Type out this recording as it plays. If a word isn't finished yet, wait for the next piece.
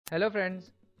Hello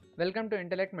friends, welcome to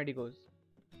Intellect Medicos,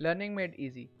 learning made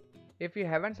easy. If you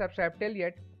haven't subscribed till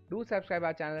yet, do subscribe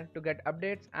our channel to get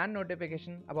updates and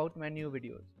notification about my new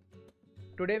videos.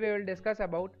 Today we will discuss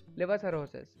about liver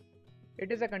cirrhosis.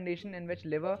 It is a condition in which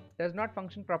liver does not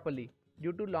function properly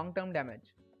due to long-term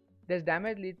damage. This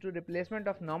damage leads to replacement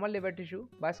of normal liver tissue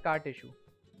by scar tissue.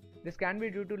 This can be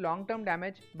due to long-term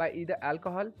damage by either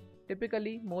alcohol,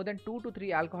 typically more than 2 to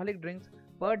 3 alcoholic drinks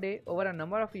per day over a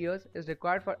number of years is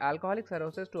required for alcoholic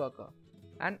cirrhosis to occur,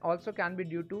 and also can be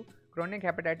due to chronic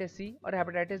hepatitis C or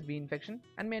hepatitis B infection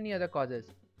and many other causes.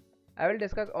 I will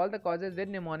discuss all the causes with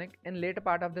mnemonic in later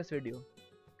part of this video.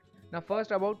 Now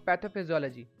first about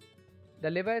pathophysiology.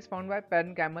 The liver is found by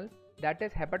parenchymal, that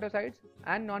is hepatocytes,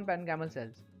 and non-parenchymal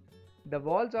cells. The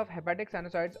walls of hepatic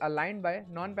sinusoids are lined by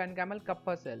non-parenchymal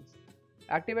Kupffer cells.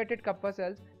 Activated Kupffer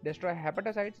cells destroy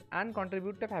hepatocytes and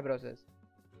contribute to fibrosis.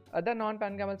 Other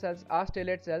non-parenchymal cells are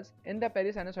stellate cells in the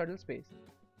perisinusoidal space.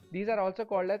 These are also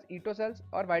called as ETO cells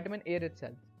or vitamin A rich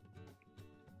cells.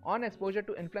 On exposure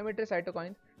to inflammatory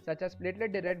cytokines such as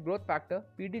platelet-derived growth factor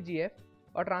 (PDGF)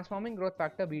 or transforming growth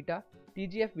factor beta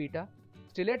 (TGF-beta),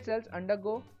 stellate cells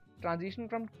undergo transition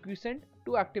from quiescent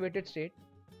to activated state.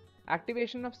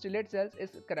 Activation of stellate cells is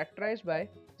characterized by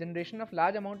generation of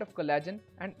large amount of collagen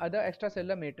and other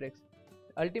extracellular matrix,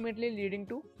 ultimately leading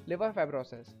to liver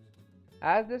fibrosis.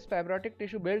 As this fibrotic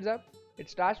tissue builds up, it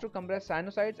starts to compress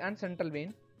sinusoids and central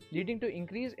vein, leading to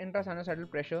increased intrasinusoidal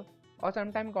pressure, or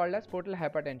sometimes called as portal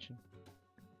hypertension.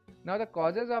 Now the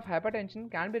causes of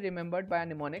hypertension can be remembered by a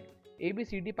mnemonic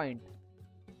ABCD pint.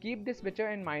 Keep this picture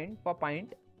in mind for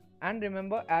pint and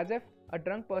remember as if a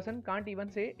drunk person can't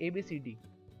even say ABCD.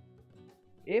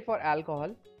 A for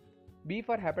alcohol, B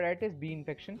for hepatitis B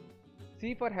infection,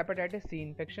 C for hepatitis C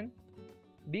infection,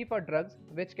 D for drugs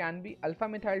which can be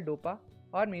alpha-methyl dopa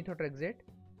or methotrexate,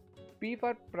 P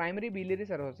for primary biliary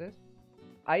cirrhosis,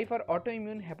 I for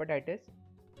autoimmune hepatitis,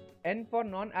 N for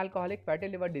non-alcoholic fatty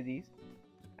liver disease,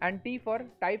 and T for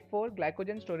type 4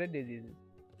 glycogen storage diseases.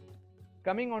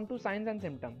 Coming on to signs and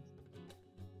symptoms.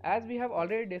 As we have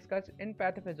already discussed in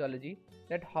pathophysiology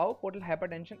that how portal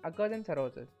hypertension occurs in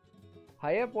cirrhosis.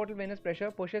 Higher portal venous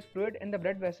pressure pushes fluid in the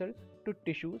blood vessel to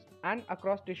tissues and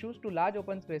across tissues to large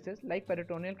open spaces like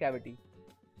peritoneal cavity.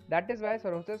 That is why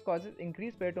cirrhosis causes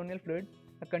increased peritoneal fluid,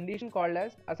 a condition called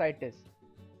as ascites,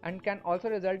 and can also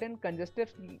result in congestive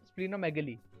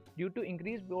splenomegaly due to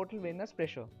increased portal venous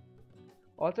pressure.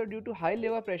 Also due to high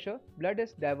liver pressure, blood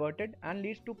is diverted and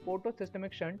leads to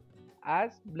portosystemic shunt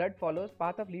as blood follows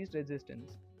path of least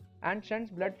resistance and shunts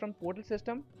blood from portal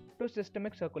system to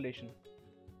systemic circulation.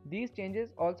 These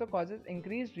changes also causes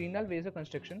increased renal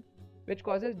vasoconstriction, which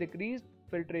causes decreased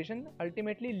filtration,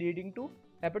 ultimately leading to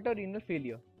hepatorenal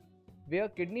failure, where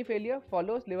kidney failure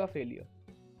follows liver failure.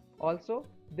 Also,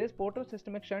 this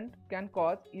portosystemic shunt can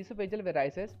cause esophageal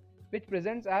varices, which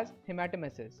presents as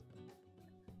hematemesis.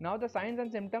 Now the signs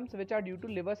and symptoms which are due to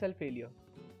liver cell failure.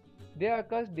 There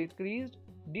occurs decreased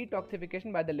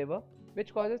detoxification by the liver,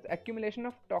 which causes accumulation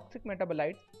of toxic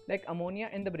metabolites like ammonia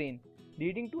in the brain,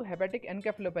 leading to hepatic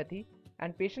encephalopathy,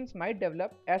 and patients might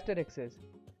develop asterixis,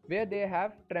 where they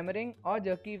have tremoring or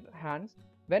jerky hands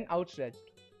when outstretched.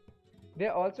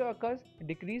 There also occurs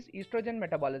decreased estrogen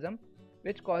metabolism,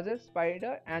 which causes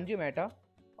spider angiomata,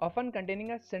 often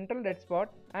containing a central red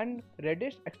spot and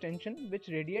reddish extension which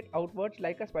radiate outwards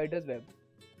like a spider's web.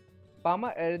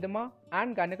 Palmar erythema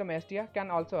and gynecomastia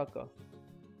can also occur.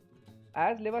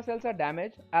 As liver cells are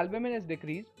damaged, albumin is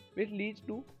decreased, which leads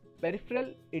to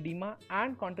peripheral edema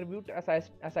and contribute to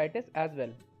ascites as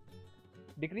well.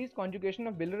 Decreased conjugation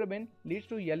of bilirubin leads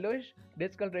to yellowish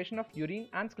discoloration of urine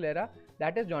and sclera,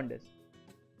 that is jaundice.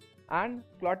 And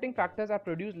clotting factors are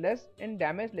produced less in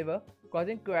damaged liver,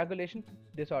 causing coagulation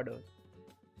disorders.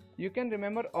 You can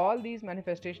remember all these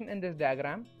manifestations in this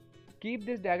diagram. Keep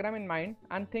this diagram in mind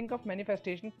and think of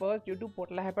manifestation first due to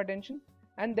portal hypertension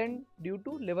and then due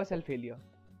to liver cell failure.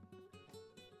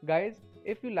 Guys,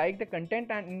 if you like the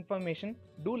content and information,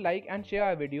 do like and share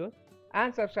our videos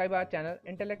and subscribe our channel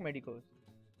Intellect Medicos.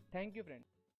 Thank you friends.